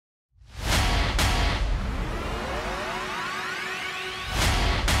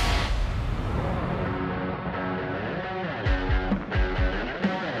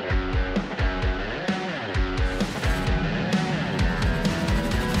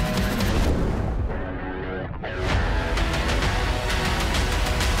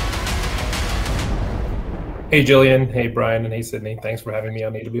Hey, Jillian. Hey, Brian. And hey, Sydney. Thanks for having me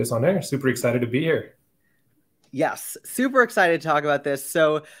on AWS On Air. Super excited to be here. Yes, super excited to talk about this.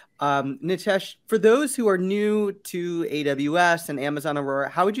 Nitesh, for those who are new to AWS and Amazon Aurora,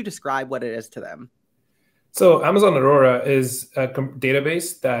 how would you describe what it is to them? So Amazon Aurora is a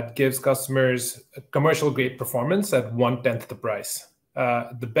database that gives customers commercial grade performance at 1/10 the price.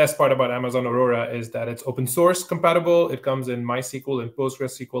 The best part about Amazon Aurora is that it's open source compatible. It comes in MySQL and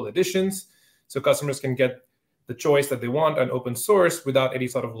PostgreSQL editions. So customers can get the choice that they want on open source without any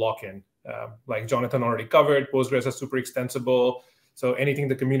sort of lock-in. Like Jonathan already covered, Postgres is super extensible. So anything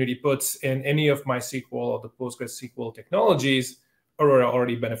the community puts in any of MySQL or the PostgreSQL technologies, Aurora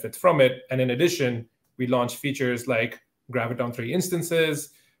already benefits from it. And in addition, we launched features like Graviton 3 instances,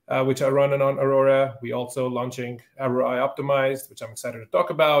 which are running on Aurora. We also launching Aurora Optimized, which I'm excited to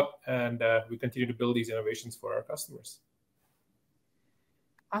talk about. And we continue to build these innovations for our customers.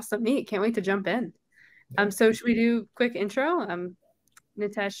 Awesome, neat. Can't wait to jump in. So should we do quick intro?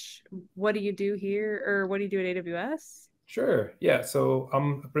 Nitesh, what do you do here, or what do you do at AWS? Sure. Yeah. So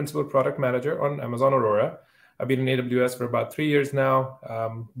I'm a principal product manager on Amazon Aurora. I've been in AWS for about 3 years now,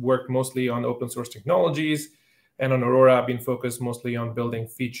 worked mostly on open source technologies. And on Aurora, I've been focused mostly on building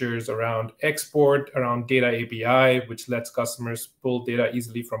features around export, around data API, which lets customers pull data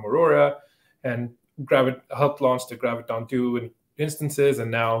easily from Aurora, and helped launch the Graviton 2 instances,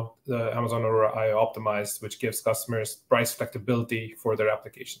 and now the Amazon Aurora IO Optimized, which gives customers price flexibility for their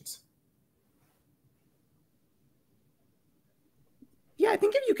applications. Yeah, I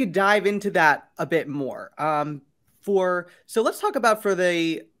think if you could dive into that a bit more. So let's talk about for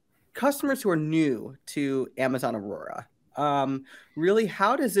the customers who are new to Amazon Aurora. Really,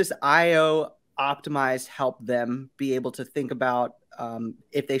 how does this IO optimized help them be able to think about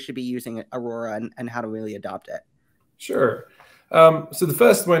if they should be using Aurora and how to really adopt it? Sure. So the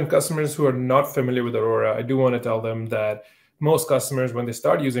first, when customers who are not familiar with Aurora, I do want to tell them that most customers, when they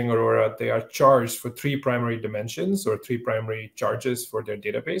start using Aurora, they are charged for three primary dimensions or three primary charges for their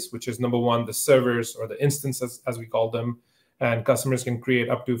database, which is number one, the servers or the instances, as we call them. And customers can create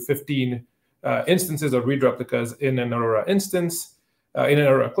up to 15 instances or read replicas in an Aurora instance, in an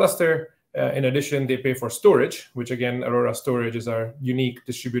Aurora cluster. In addition, they pay for storage, which again, Aurora storage is our unique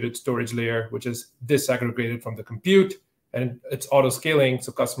distributed storage layer, which is disaggregated from the compute, and it's auto-scaling,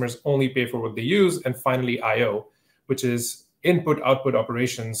 so customers only pay for what they use. And finally, I/O, which is input-output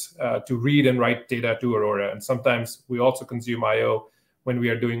operations to read and write data to Aurora. And sometimes we also consume I/O when we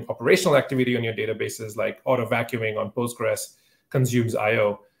are doing operational activity on your databases, like auto-vacuuming on Postgres consumes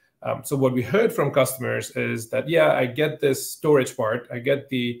I/O. So what we heard from customers is that, yeah, I get this storage part, I get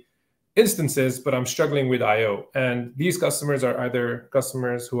the instances, but I'm struggling with I/O. And these customers are either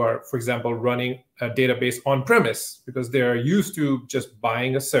customers who are, for example, running a database on-premise because they are used to just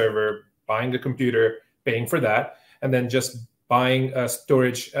buying a server, buying a computer, paying for that, and then just buying a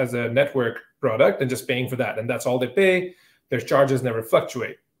storage as a network product and just paying for that. And that's all they pay. Their charges never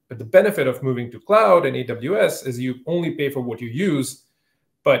fluctuate. But the benefit of moving to cloud and AWS is you only pay for what you use.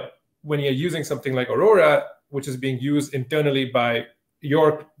 But when you're using something like Aurora, which is being used internally by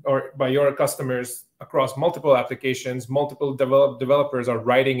your customers across multiple applications, multiple developers are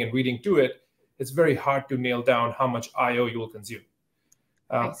writing and reading to it, it's very hard to nail down how much I/O you will consume.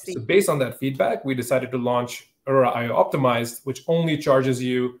 So based on that feedback, we decided to launch Aurora IO Optimized, which only charges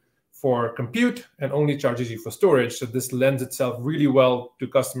you for compute and only charges you for storage. So this lends itself really well to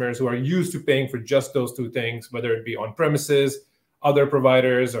customers who are used to paying for just those two things, whether it be on premises, other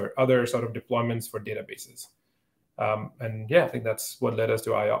providers, or other sort of deployments for databases. And yeah, I think that's what led us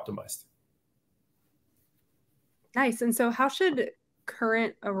to IO Optimized. Nice. And so how should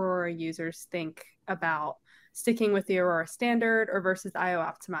current Aurora users think about sticking with the Aurora standard or versus IO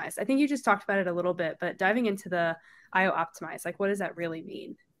Optimized? I think you just talked about it a little bit, but diving into the IO Optimized, like what does that really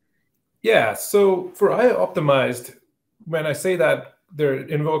mean? Yeah, so for IO Optimized, when I say that, there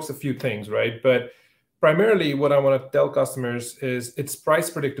invokes a few things, right? But primarily what I want to tell customers is it's price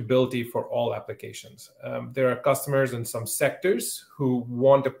predictability for all applications. There are customers in some sectors who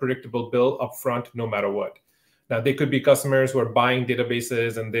want a predictable bill upfront no matter what. Now, they could be customers who are buying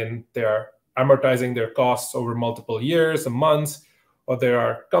databases and then they are amortizing their costs over multiple years and months, or there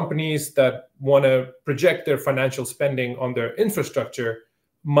are companies that want to project their financial spending on their infrastructure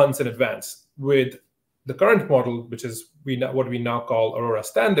months in advance. With the current model, which is what we now call Aurora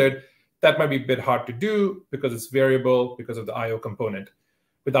Standard, that might be a bit hard to do because it's variable because of the I/O component.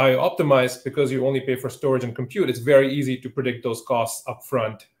 With IO Optimized, because you only pay for storage and compute, it's very easy to predict those costs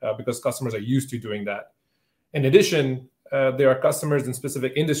upfront because customers are used to doing that. In addition, there are customers in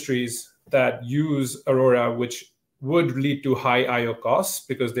specific industries that use Aurora, which would lead to high IO costs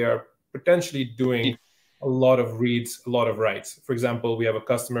because they are potentially doing a lot of reads, a lot of writes. For example, we have a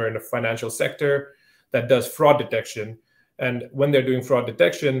customer in the financial sector that does fraud detection. And when they're doing fraud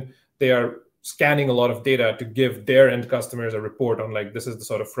detection, they are scanning a lot of data to give their end customers a report on, like, this is the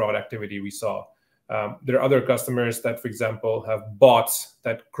sort of fraud activity we saw. There are other customers that, for example, have bots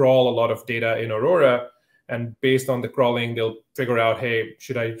that crawl a lot of data in Aurora. And based on the crawling, they'll figure out, hey,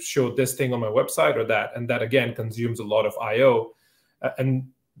 should I show this thing on my website or that? And that, again, consumes a lot of I/O. And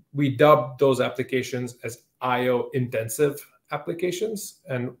we dub those applications as I/O intensive applications.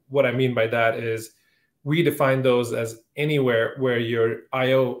 And what I mean by that is we define those as anywhere where your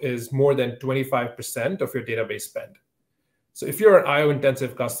I/O is more than 25% of your database spend. So if you're an I/O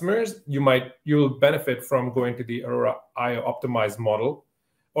intensive customers, you'll benefit from going to the Aurora I/O optimized model.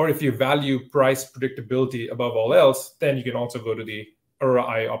 Or if you value price predictability above all else, then you can also go to the Aurora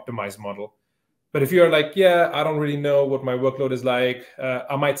I/O optimized model. But if you're like, yeah, I don't really know what my workload is like,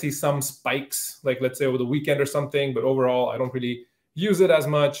 I might see some spikes, like let's say over the weekend or something, but overall, I don't really use it as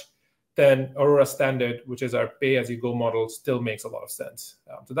much, then Aurora Standard, which is our pay-as-you-go model, still makes a lot of sense.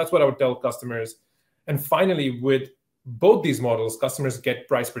 So that's what I would tell customers. And finally, with both these models, customers get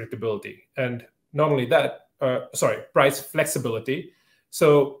price predictability. And not only that, price flexibility.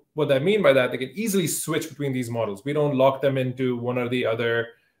 So what I mean by that, they can easily switch between these models. We don't lock them into one or the other.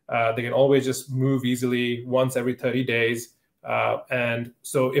 They can always just move easily once every 30 days. And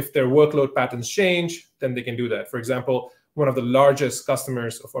so if their workload patterns change, then they can do that. For example, one of the largest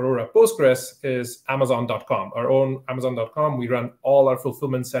customers of Aurora Postgres is Amazon.com. Our own Amazon.com, we run all our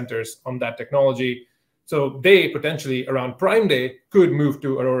fulfillment centers on that technology. So they potentially around Prime Day could move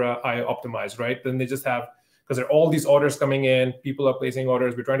to Aurora IO Optimized, right? Then they just have, because there are all these orders coming in, people are placing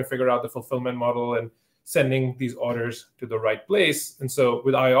orders, we're trying to figure out the fulfillment model and sending these orders to the right place. And so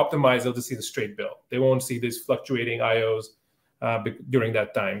with IO Optimized, they'll just see the straight bill. They won't see these fluctuating IOs during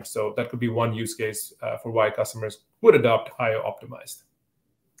that time. So that could be one use case for why customers would adopt IO Optimized.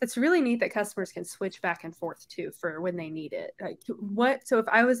 It's really neat that customers can switch back and forth too for when they need it. Like so if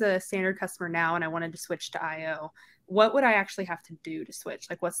I was a standard customer now and I wanted to switch to IO, what would I actually have to do to switch?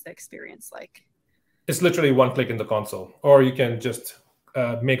 Like, what's the experience like? It's literally one click in the console, or you can just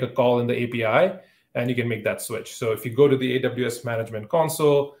make a call in the API and you can make that switch. So if you go to the AWS Management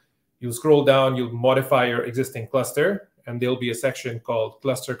Console, you'll scroll down, you'll modify your existing cluster, and there'll be a section called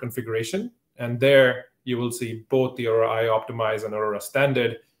Cluster Configuration. And there you will see both the Aurora IO Optimized and Aurora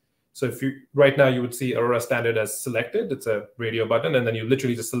Standard. So if you right now you would see Aurora Standard as selected, it's a radio button, and then you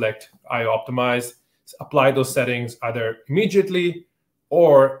literally just select IO Optimized, apply those settings either immediately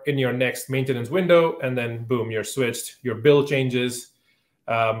or in your next maintenance window, and then boom, you're switched. Your bill changes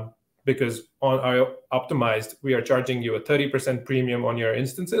because on IO Optimized, we are charging you a 30% premium on your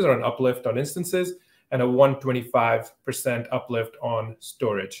instances or an uplift on instances and a 125% uplift on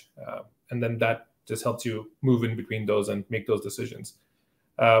storage. And then that just helps you move in between those and make those decisions.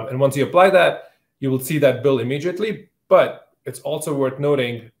 And once you apply that, you will see that bill immediately. But it's also worth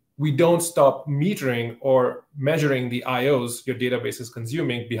noting, we don't stop metering or measuring the IOs your database is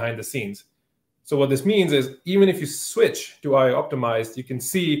consuming behind the scenes. So what this means is even if you switch to IO Optimized, you can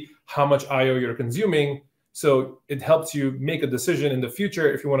see how much IO you're consuming. So it helps you make a decision in the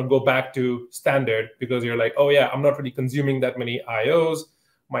future if you want to go back to standard, because you're like, oh yeah, I'm not really consuming that many IOs.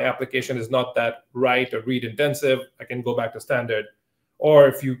 My application is not that write or read intensive. I can go back to standard. Or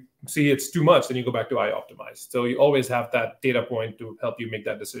if you see it's too much, then you go back to IO Optimized. So you always have that data point to help you make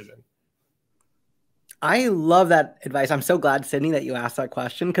that decision. I love that advice. I'm so glad, Sydney, that you asked that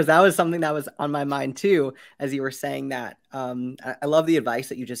question, because that was something that was on my mind too, as you were saying that. I love the advice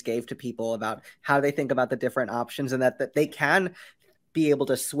that you just gave to people about how they think about the different options, and that they can be able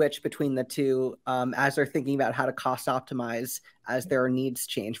to switch between the two as they're thinking about how to cost optimize as their needs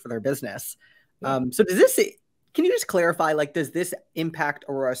change for their business. So does this, can you just clarify, like, does this impact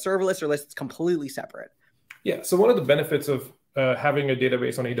Aurora Serverless, or is it completely separate? Yeah, so one of the benefits of having a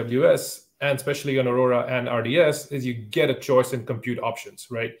database on AWS, and especially on Aurora and RDS, is you get a choice in compute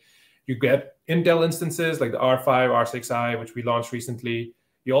options, right? You get Intel instances like the R5, R6i, which we launched recently.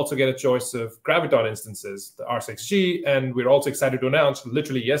 You also get a choice of Graviton instances, the R6G, and we're also excited to announce,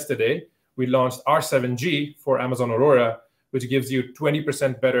 literally yesterday, we launched R7G for Amazon Aurora, which gives you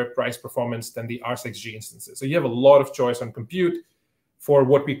 20% better price performance than the R6G instances. So you have a lot of choice on compute for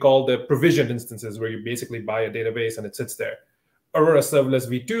what we call the provisioned instances, where you basically buy a database and it sits there. Aurora Serverless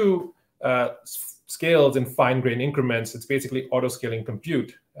V2 scales in fine-grained increments. It's basically auto-scaling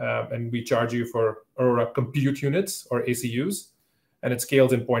compute. And we charge you for Aurora compute units, or ACUs, and it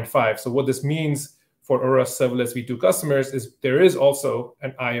scales in 0.5. So what this means for Aurora Serverless V2 customers is there is also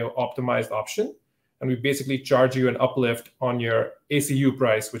an IO optimized option. And we basically charge you an uplift on your ACU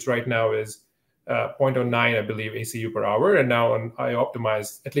price, which right now is 0.09, I believe, ACU per hour. And now on IO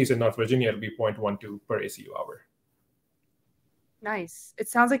optimized, at least in North Virginia, it'll be 0.12 per ACU hour. Nice. It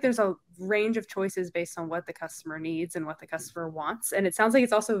sounds like there's a range of choices based on what the customer needs and what the customer wants. And it sounds like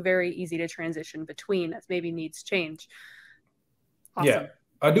it's also very easy to transition between as maybe needs change. Awesome. Yeah,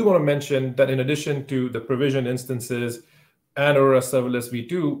 I do want to mention that in addition to the provisioned instances and Aurora Serverless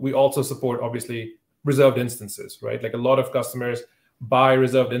V2, we also support, obviously, reserved instances, right? Like a lot of customers buy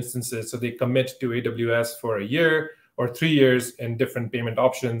reserved instances, so they commit to AWS for a year or 3 years in different payment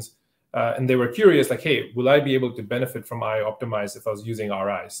options. And they were curious, like, hey, will I be able to benefit from IO Optimized if I was using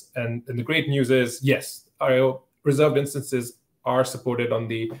RIs? And the great news is, yes, IO reserved instances are supported on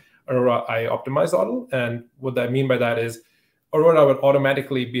the Aurora IO Optimized model. And what I mean by that is Aurora will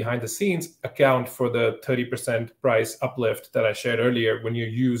automatically, behind the scenes, account for the 30% price uplift that I shared earlier when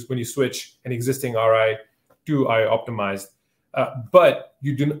you switch an existing RI to IO Optimized. But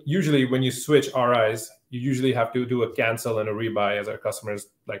you do usually, when you switch RIs, you usually have to do a cancel and a rebuy, as our customers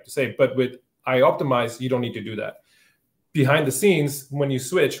like to say. But with iOptimize, you don't need to do that. Behind the scenes, when you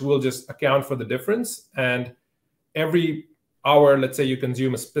switch, we'll just account for the difference. And every hour, let's say you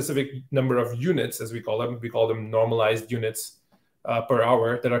consume a specific number of units, as we call them normalized units per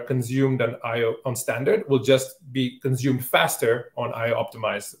hour that are consumed on standard, will just be consumed faster on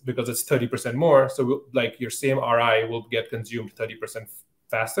iOptimize because it's 30% more. So like your same RI will get consumed 30%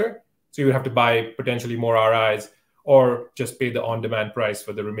 faster. So you would have to buy potentially more RIs or just pay the on-demand price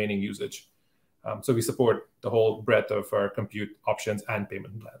for the remaining usage. So we support the whole breadth of our compute options and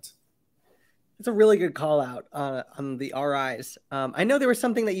payment plans. It's a really good call out on the RIs. I know there was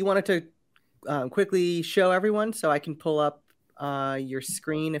something that you wanted to quickly show everyone, so I can pull up your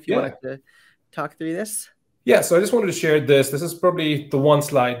screen if you wanted to talk through this. Yeah, so I just wanted to share this. This is probably the one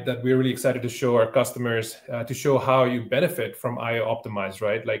slide that we're really excited to show our customers to show how you benefit from IO Optimize,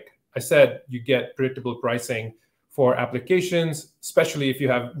 right? Like I said, you get predictable pricing for applications, especially if you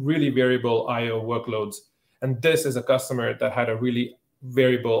have really variable IO workloads. And this is a customer that had a really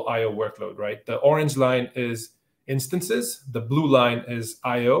variable IO workload, right? The orange line is instances, the blue line is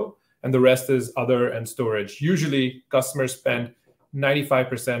IO, and the rest is other and storage. Usually, customers spend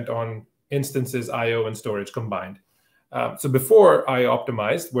 95% on instances, IO, and storage combined. So before IO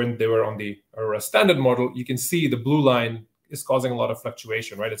Optimized, when they were on the Aurora standard model, you can see the blue line is causing a lot of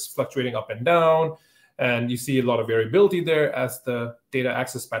fluctuation, right? It's fluctuating up and down, and you see a lot of variability there as the data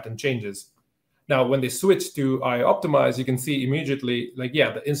access pattern changes. Now, when they switch to IO Optimize, you can see immediately, like,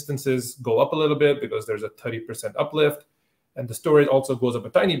 yeah, the instances go up a little bit because there's a 30% uplift, and the storage also goes up a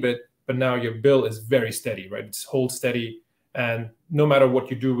tiny bit, but now your bill is very steady, right? It's hold steady, and no matter what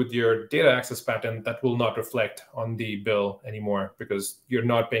you do with your data access pattern, that will not reflect on the bill anymore because you're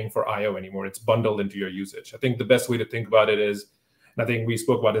not paying for IO anymore. It's bundled into your usage. I think the best way to think about it is, and I think we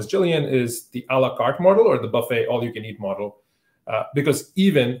spoke about this, Jillian, is the a la carte model or the buffet all-you-can-eat model. Because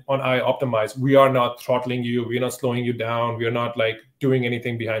even on IO Optimize, we are not throttling you, we're not slowing you down, we're not like doing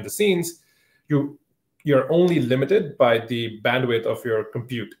anything behind the scenes. You're only limited by the bandwidth of your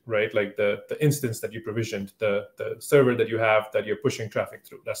compute, right? Like the instance that you provisioned, the server that you have that you're pushing traffic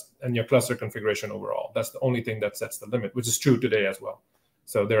through, and your cluster configuration overall. That's the only thing that sets the limit, which is true today as well.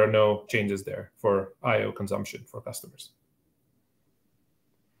 So there are no changes there for IO consumption for customers.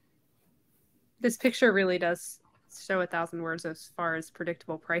 This picture really does show 1,000 words as far as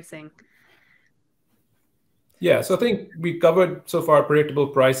predictable pricing. Yeah, so I think we covered so far predictable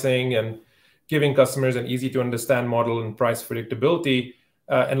pricing and giving customers an easy to understand model and price predictability.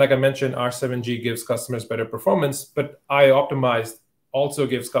 And like I mentioned, R7G gives customers better performance, but IO Optimized also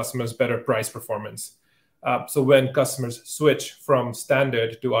gives customers better price performance. So when customers switch from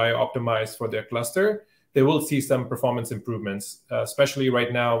standard to IO Optimized for their cluster, they will see some performance improvements. Especially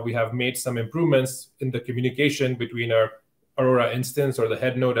right now, we have made some improvements in the communication between our Aurora instance, or the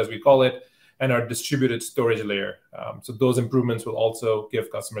head node as we call it, and our distributed storage layer. So those improvements will also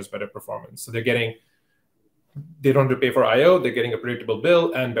give customers better performance. So they don't have to pay for IO, they're getting a predictable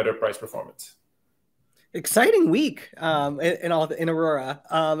bill and better price performance. Exciting week in Aurora,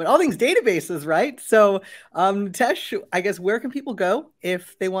 and all things databases, right? So, Tesh, I guess where can people go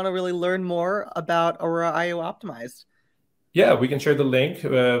if they want to really learn more about Aurora IO Optimized? Yeah, we can share the link.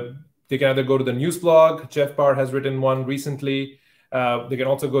 They can either go to the news blog. Jeff Barr has written one recently. They can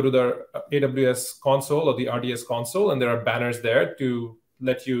also go to the AWS console or the RDS console, and there are banners there to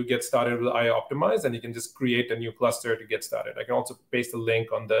let you get started with IO Optimized, and you can just create a new cluster to get started. I can also paste a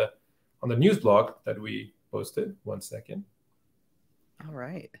link on the news blog that we posted. 1 second. All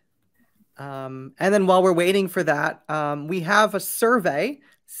right. And then while we're waiting for that, we have a survey.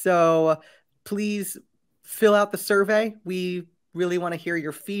 So please fill out the survey. We really want to hear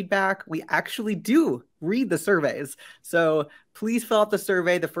your feedback. We actually do read the surveys. So please fill out the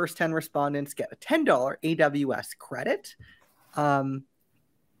survey. The first 10 respondents get a $10 AWS credit. Human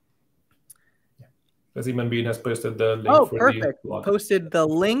Bean has posted the link for perfect. the blog. Posted the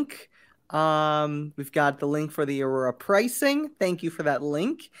link. We've got the link for the Aurora pricing. Thank you for that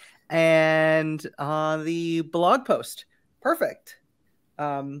link. And the blog post. Perfect.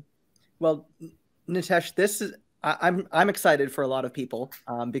 Well, Nitesh, this is I'm excited for a lot of people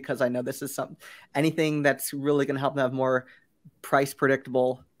because I know this is anything that's really going to help them have more price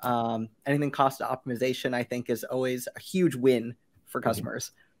predictable. Anything cost optimization, I think, is always a huge win for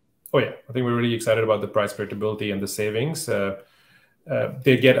customers. Oh yeah, I think we're really excited about the price predictability and the savings.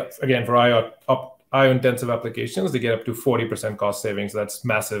 They get, again, for IO-intensive applications, they get up to 40% cost savings. That's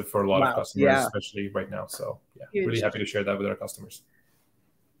massive for a lot of customers, especially right now. So yeah, really happy to share that with our customers.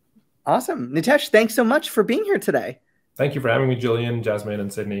 Awesome. Nitesh, thanks so much for being here today. Thank you for having me, Jillian, Jasmine,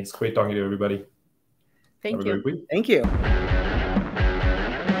 and Sydney. It's great talking to you, everybody. Thank you. Thank you.